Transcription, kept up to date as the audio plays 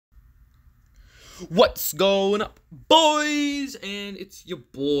What's going up, boys? And it's your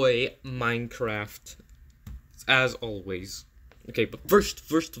boy Minecraft, as always. Okay, but first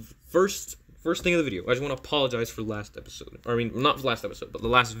thing of the video, I just want to apologize for last episode. I mean, not for last episode, but the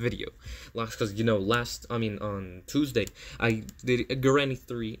last video. Because on Tuesday, I did a Granny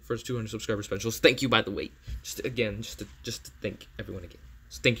 3 first 200 subscriber specials. Thank you, by the way. Just to thank everyone again.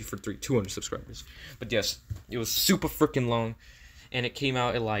 So thank you for 200 subscribers. But yes, it was super freaking long, and it came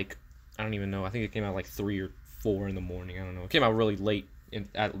out at like, I don't even know. I think it came out like 3 or 4 in the morning. I don't know. It came out really late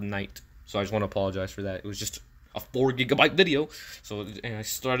at night, so I just want to apologize for that. It was just a 4 gigabyte video. So, and I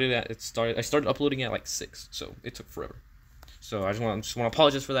started uploading at like 6, so it took forever. So I just want to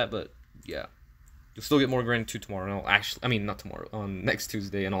apologize for that. But yeah, you'll still get more Granny 2 tomorrow. And I'll actually, not tomorrow, on next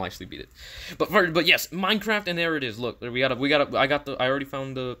Tuesday, and I'll actually beat it. But yes, Minecraft, and there it is. Look, I already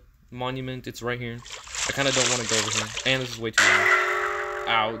found the monument. It's right here. I kind of don't want to go over here, and this is way too long.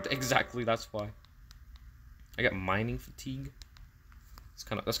 Ow, exactly, that's why. I got mining fatigue.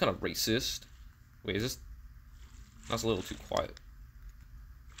 That's kind of racist. Wait, is this? That's a little too quiet.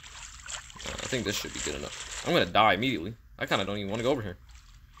 I think this should be good enough. I'm gonna die immediately. I kind of don't even want to go over here.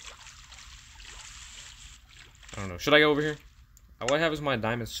 I don't know. Should I go over here? All I have is my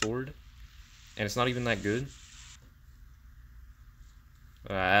diamond sword, and it's not even that good.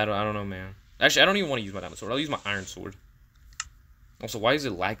 I don't know, man. Actually, I don't even want to use my diamond sword. I'll use my iron sword. Also, why is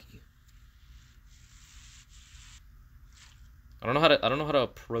it laggy? I don't know how to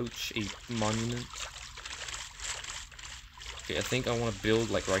approach a monument. Okay, I think I want to build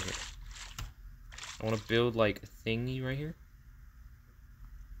like right here. I want to build like a thingy right here.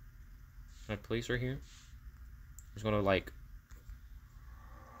 My place right here. I'm just gonna like.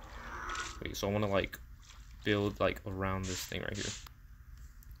 Wait, so I want to like build like around this thing right here,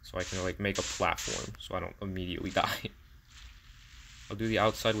 so I can like make a platform so I don't immediately die. I'll do the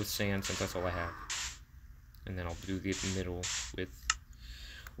outside with sand since that's all I have. And then I'll do the middle with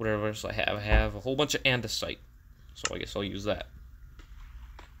whatever else I have. I have a whole bunch of andesite, so I guess I'll use that.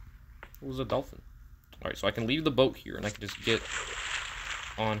 It was a dolphin. Alright, so I can leave the boat here and I can just get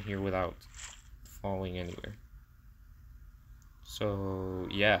on here without falling anywhere. So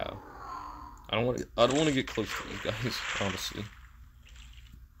yeah. I don't want to get close to these guys, honestly.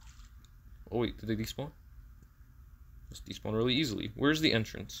 Oh wait, did they despawn? Just despawn really easily. Where's the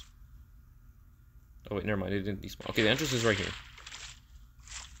entrance? Oh wait, never mind, it didn't despawn. Okay, the entrance is right here.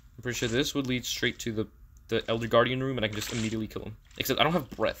 I'm pretty sure this would lead straight to the Elder Guardian room, and I can just immediately kill him. Except I don't have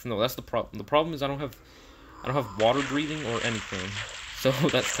breath. No, that's the problem. The problem is I don't have water breathing or anything. So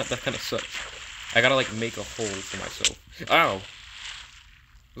that kind of sucks. I gotta like make a hole for myself. Ow!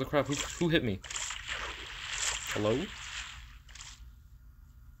 What the crap? Who hit me? Hello?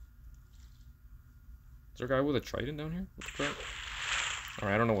 Is there a guy with a trident down here? What the crap?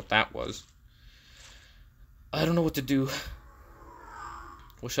 Alright, I don't know what that was. I don't know what to do.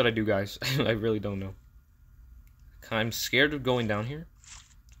 What should I do, guys? I really don't know. I'm scared of going down here.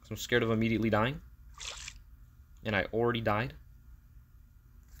 I'm scared of immediately dying. And I already died.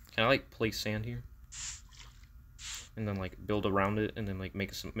 Can I, like, place sand here? And then, like, build around it, and then, like,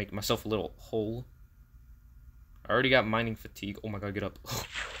 make myself a little hole. I already got mining fatigue. Oh my god, get up.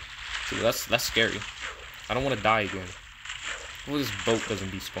 Dude, that's scary. I don't want to die again. Well, this boat doesn't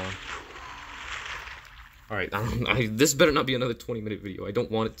despawn. Alright, this better not be another 20-minute video. I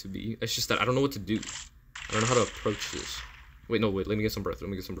don't want it to be. It's just that I don't know what to do. I don't know how to approach this. Wait, no, wait. Let me get some breath.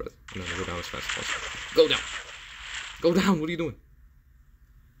 And then I'll go down as fast as possible. Go down! Go down! What are you doing?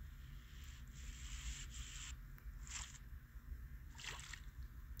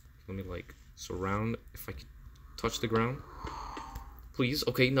 Let me, like, surround. If I could touch the ground. Please.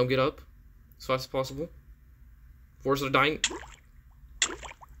 Okay, now get up. As fast as possible. Forests are dying.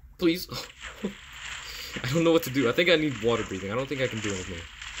 Please. I don't know what to do. I think I need water breathing. I don't think I can do anything.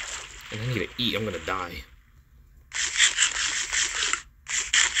 And I need to eat. I'm gonna die.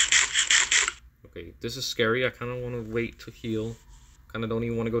 Okay, this is scary. I kind of want to wait to heal. Kind of don't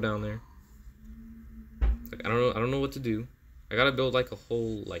even want to go down there. Like, I don't know what to do. I gotta build like a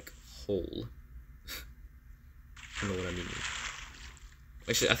whole hole. You know what I mean?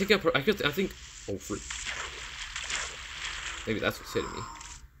 Actually, I think. Oh, fruit. Maybe that's what's hitting me.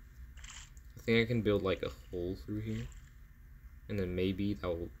 I think I can build like a hole through here, and then maybe that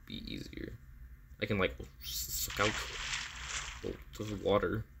will be easier. I can like suck out the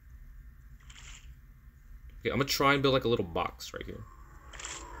water. Okay, I'm gonna try and build like a little box right here,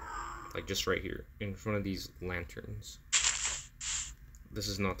 like just right here in front of these lanterns. This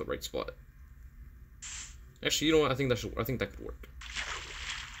is not the right spot. Actually, you know what? I think that could work.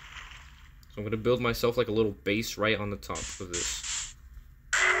 So I'm gonna build myself like a little base right on the top of this.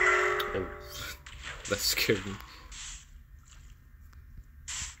 Oh, That scared me.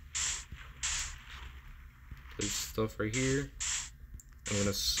 There's stuff right here. I'm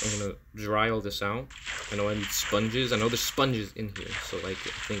gonna dry all this out. I know I need sponges. I know there's sponges in here, so like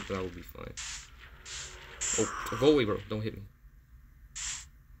I think that will be fine. Oh, go away, bro! Don't hit me.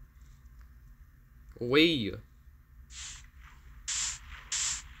 Go away.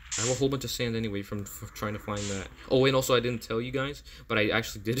 I have a whole bunch of sand anyway from trying to find that. Oh, and also I didn't tell you guys, but I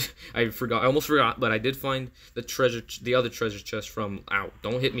actually did. I forgot. I almost forgot, but I did find the other treasure chest from. Ow!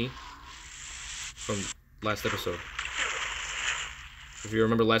 Don't hit me. From last episode. If you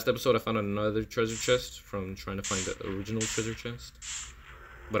remember last episode, I found another treasure chest from trying to find the original treasure chest.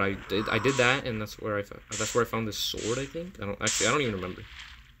 But I did that, and that's where I found this sword. I think I don't even remember.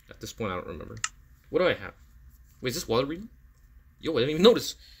 At this point, I don't remember. What do I have? Wait, is this water breathing? Yo, I didn't even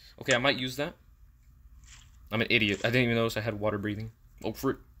notice. Okay, I might use that. I'm an idiot. I didn't even notice I had water breathing. Oh,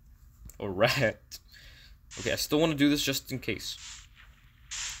 frick. A rat. Okay, I still want to do this just in case.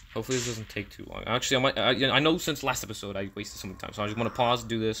 Hopefully this doesn't take too long. Actually, I know since last episode I wasted some time, so I just want to pause,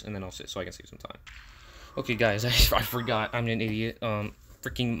 do this, and then I'll sit so I can save some time. Okay, guys, I forgot. I'm an idiot.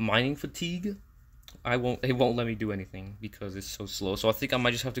 Freaking mining fatigue. It won't let me do anything because it's so slow. So I think I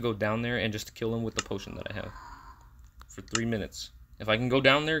might just have to go down there and just kill him with the potion that I have for 3 minutes. If I can go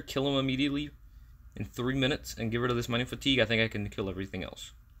down there, kill him immediately in 3 minutes, and get rid of this mining fatigue, I think I can kill everything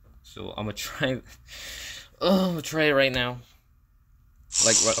else. So I'm gonna try. Oh, I'm gonna try it right now.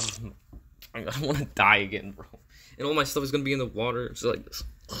 Like, I don't want to die again, bro. And all my stuff is gonna be in the water. It's like,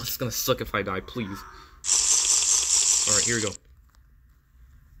 oh, it's gonna suck if I die, please. All right, here we go.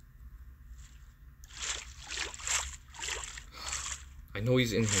 I know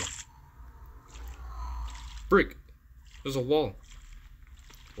he's in here. Brick. There's a wall.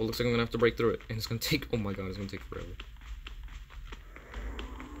 Well, looks like I'm gonna have to break through it, and it's gonna take. Oh my god, it's gonna take forever.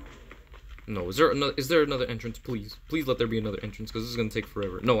 No, is there another entrance? Please let there be another entrance, because this is gonna take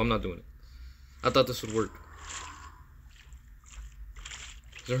forever. No, I'm not doing it. I thought this would work.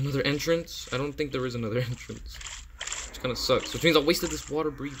 Is there another entrance? I don't think there is another entrance. Which kind of sucks. Which means I wasted this water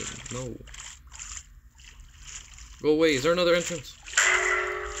breathing. No. Go away. Is there another entrance?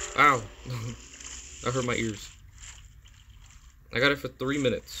 Ow. That hurt my ears. I got it for 3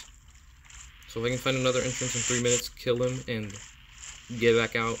 minutes. So if I can find another entrance in 3 minutes, kill him, and get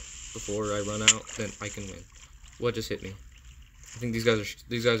back out before I run out, then I can win. What just hit me? I think these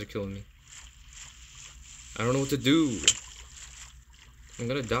guys are killing me. I don't know what to do. I'm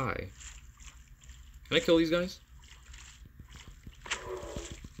gonna die. Can I kill these guys?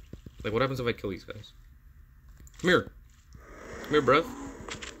 Like, what happens if I kill these guys? Come here. Come here, bruv.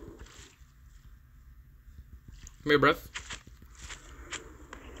 Come here, bruv.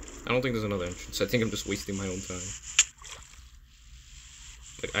 I don't think there's another entrance. I think I'm just wasting my own time.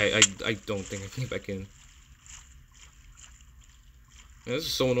 Like, I don't think I can get back in. Man, this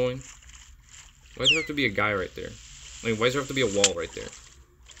is so annoying. Why does there have to be a guy right there? I mean, why does there have to be a wall right there?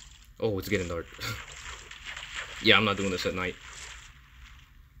 Oh, it's getting dark. Yeah, I'm not doing this at night.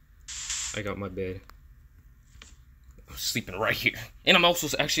 I got my bed. I'm sleeping right here, and I'm also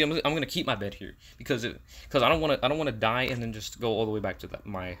actually I'm gonna keep my bed here because I don't want to die and then just go all the way back to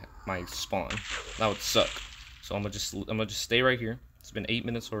my spawn. That would suck. So I'm gonna just stay right here. It's been 8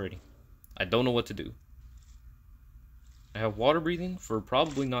 minutes already. I don't know what to do. I have water breathing for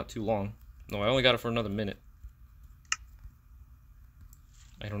probably not too long. No, I only got it for another minute.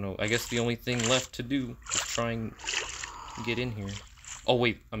 I don't know. I guess the only thing left to do is try and get in here. Oh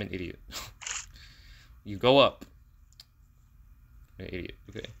wait, I'm an idiot. You go up. I'm an idiot.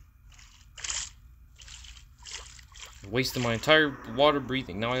 Okay. I wasted my entire water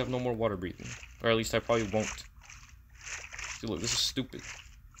breathing. Now I have no more water breathing. Or at least I probably won't. See, look, this is stupid.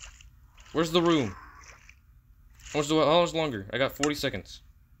 Where's the room? How much longer? I got 40 seconds.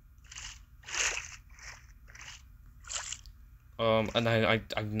 And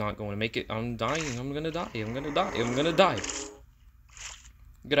I'm not going to make it. I'm dying. I'm gonna die. I'm gonna die. I'm gonna die.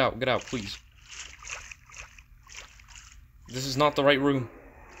 Get out, please. This is not the right room.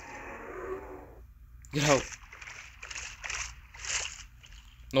 Get out.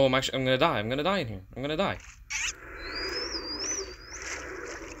 No, I'm gonna die. I'm gonna die in here. I'm gonna die.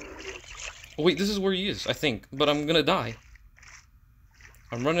 Oh wait, this is where he is, I think. But I'm gonna die.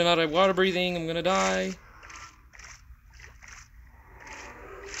 I'm running out of water breathing. I'm gonna die.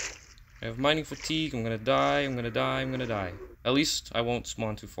 I have mining fatigue. I'm gonna die. I'm gonna die. I'm gonna die. At least I won't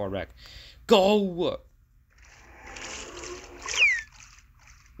spawn too far back. Go!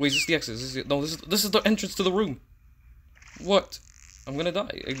 Wait, is this the exit? No, this is the entrance to the room. What? I'm gonna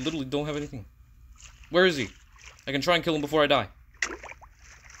die. I literally don't have anything. Where is he? I can try and kill him before I die.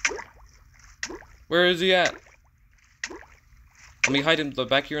 Where is he at? Let me hide him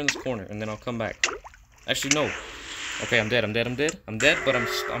back here in this corner, and then I'll come back. Actually, no. Okay, I'm dead, I'm dead, but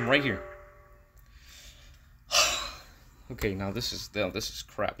I'm right here. Okay, now this is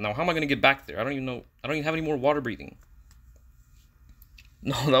crap. Now, how am I gonna get back there? I don't even know. I don't even have any more water breathing.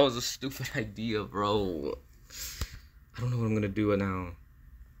 No, that was a stupid idea, bro. I don't know what I'm gonna do now.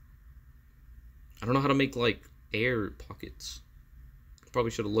 I don't know how to make, like, air pockets. Probably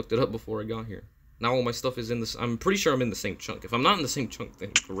should have looked it up before I got here. Now all my stuff is in this. I'm pretty sure I'm in the same chunk. If I'm not in the same chunk,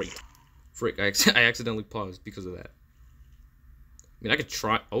 then great. Frick, I accidentally paused because of that. I mean, I could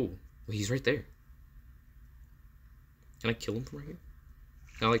try. Oh, wait, he's right there. Can I kill him from right here?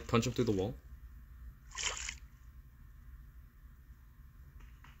 Can I, like, punch him through the wall?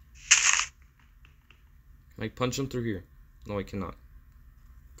 Can I punch him through here? No, I cannot.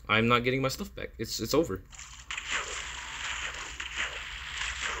 I'm not getting my stuff back. It's over.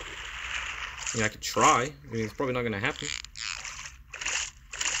 I mean, I could try. I mean, it's probably not gonna happen.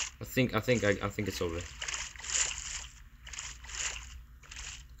 I think it's over.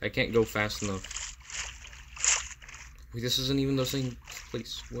 I can't go fast enough. Wait, this isn't even the same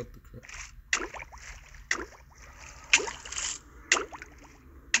place. What the crap?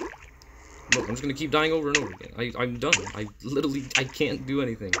 Look, I'm just gonna keep dying over and over again. I'm done. I can't do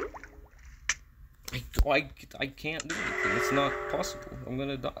anything. I can't do anything. It's not possible. I'm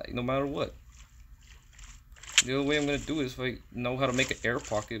gonna die no matter what. The only way I'm gonna do it is if I know how to make an air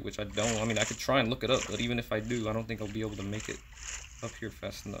pocket, which I don't. I mean, I could try and look it up, but even if I do, I don't think I'll be able to make it up here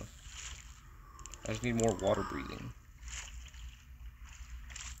fast enough. I just need more water breathing.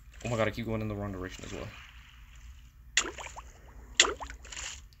 Oh my god, I keep going in the wrong direction as well.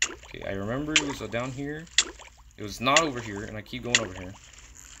 Okay, I remember it was down here. It was not over here, and I keep going over here.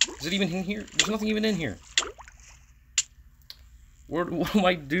 Is it even in here? There's nothing even in here. What do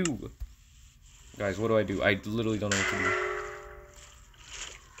I do? Guys, what do I do? I literally don't know what to do.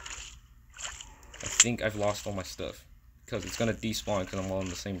 I think I've lost all my stuff. Because it's going to despawn because I'm all in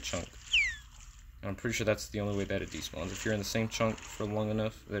the same chunk. And I'm pretty sure that's the only way that it despawns. If you're in the same chunk for long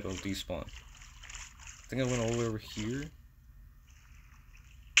enough, it'll despawn. I think I went all the way over here.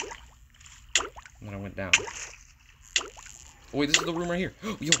 And then I went down. Oh wait, this is the room right here.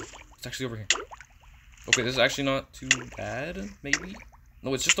 Yo, it's actually over here. Okay, this is actually not too bad, maybe?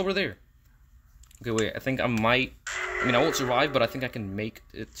 No, it's just over there. Okay, wait, I think I might... I mean, I won't survive, but I think I can make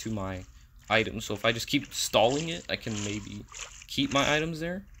it to my items. So if I just keep stalling it, I can maybe keep my items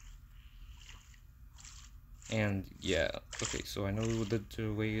there. And, yeah. Okay, so I know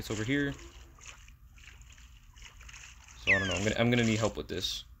the way it's over here. So, I don't know. I'm gonna need help with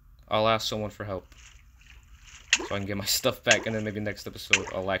this. I'll ask someone for help. So I can get my stuff back, and then maybe next episode,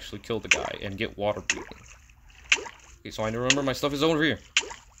 I'll actually kill the guy and get water breathing. Okay, so I remember my stuff is over here.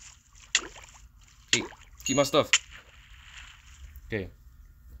 Okay, keep my stuff. Okay.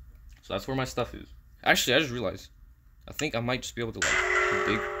 So that's where my stuff is. Actually, I just realized. I think I might just be able to, like,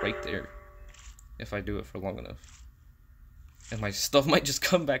 dig right there. If I do it for long enough. And my stuff might just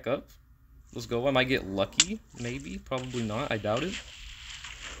come back up. Let's go. I might get lucky. Maybe. Probably not. I doubt it.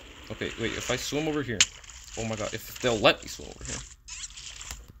 Okay, wait. If I swim over here. Oh my god. If they'll let me swim over here.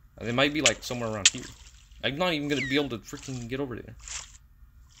 They might be, like, somewhere around here. I'm not even gonna be able to freaking get over there.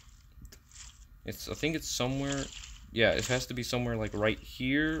 I think it's somewhere... Yeah, it has to be somewhere, like, right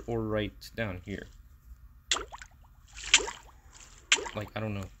here or right down here. Like, I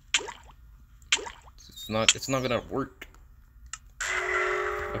don't know. It's not gonna work.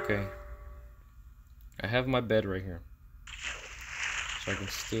 Okay. I have my bed right here. So I can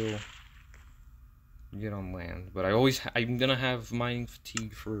still get on land. But I'm gonna have mining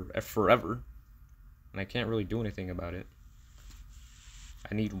fatigue for forever. And I can't really do anything about it.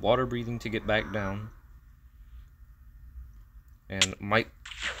 I need water breathing to get back down. And might...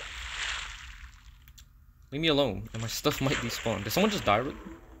 Leave me alone. And my stuff might despawn. Did someone just die?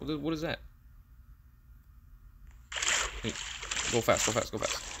 What is that? Hey, go fast, go fast, go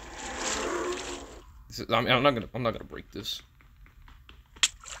fast. I'm not gonna break this.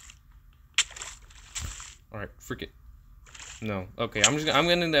 Alright, frick it. No. Okay, I'm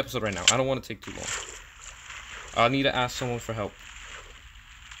gonna end the episode right now. I don't want to take too long. I need to ask someone for help.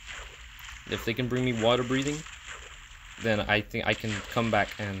 If they can bring me water breathing, then I think I can come back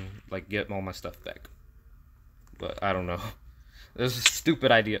and, like, get all my stuff back. But I don't know. This is a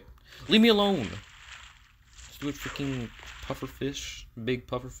stupid idea. Leave me alone. Let's do a freaking pufferfish, big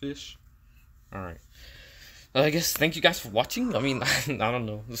pufferfish. All right. I guess thank you guys for watching. I mean, I don't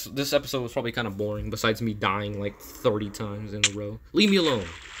know. This episode was probably kind of boring. Besides me dying like 30 times in a row. Leave me alone.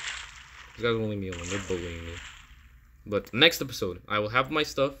 These guys won't leave me alone. They're bullying me. But next episode, I will have my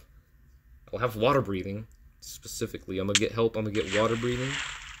stuff. I'll have water breathing. Specifically, I'm gonna get help. I'm gonna get water breathing.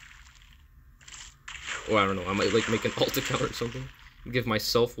 Or I don't know. I might like make an alt account or something. Give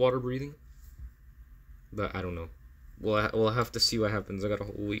myself water breathing. But I don't know. We'll have to see what happens. I got a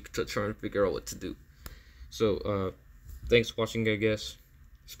whole week to try and figure out what to do. So, thanks for watching, I guess.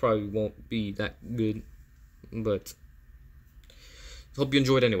 This probably won't be that good, but hope you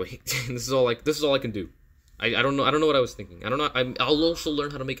enjoyed anyway. This is all I can do. I don't know what I was thinking. I don't know. I'll also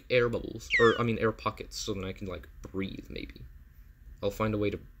learn how to make air bubbles, or I mean air pockets, so then I can like breathe. Maybe I'll find a way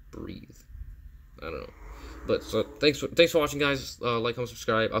to breathe. I don't know. But so thanks for watching, guys. Like, comment,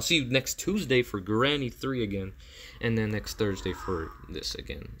 subscribe. I'll see you next Tuesday for Granny 3 again, and then next Thursday for this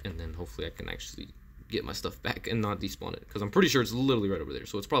again, and then hopefully I can actually get my stuff back and not despawn it, because I'm pretty sure it's literally right over there,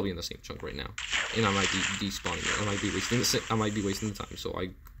 so it's probably in the same chunk right now, and I might be despawning it. I might be wasting the time, so I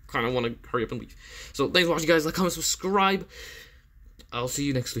kind of want to hurry up and leave. So thanks for watching, guys. Like, comment, subscribe. I'll see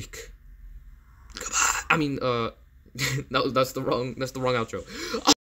you next week. Goodbye. I mean, that's the wrong outro.